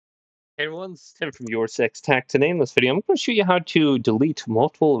Hey everyone, it's Tim from Your Six Tech. Today in this video, I'm going to show you how to delete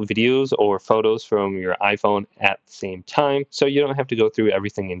multiple videos or photos from your iPhone at the same time, so you don't have to go through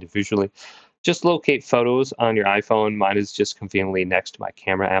everything individually. Just locate photos on your iPhone. Mine is just conveniently next to my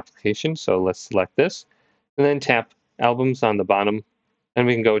camera application, so let's select this, and then tap Albums on the bottom, and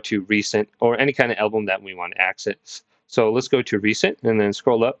we can go to Recent or any kind of album that we want to access. So let's go to Recent, and then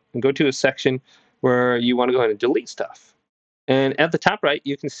scroll up and go to a section where you want to go ahead and delete stuff. And at the top right,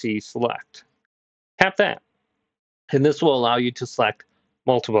 you can see Select. Tap that, and this will allow you to select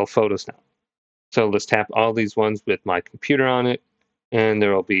multiple photos now. So let's tap all these ones with my computer on it, and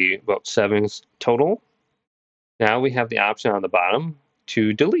there will be about 7 total. Now we have the option on the bottom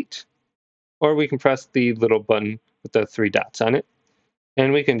to delete, or we can press the little button with the 3 dots on it,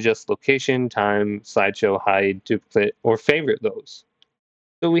 and we can adjust location, time, slideshow, hide, duplicate, or favorite those.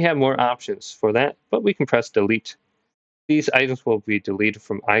 So we have more options for that, but we can press delete. These items will be deleted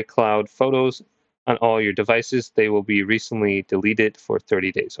from iCloud Photos on all your devices. They will be recently deleted for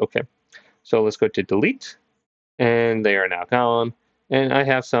 30 days. Okay, so let's go to delete, and they are now gone. And I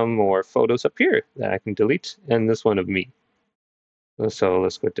have some more photos up here that I can delete, and this one of me. So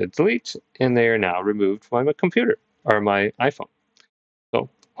let's go to delete, and they are now removed from my computer or my iPhone. So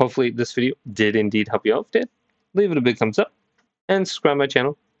hopefully this video did indeed help you out. If it did, leave it a big thumbs up and subscribe to my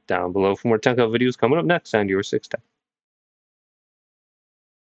channel down below for more tech videos coming up next on Your Six Tech.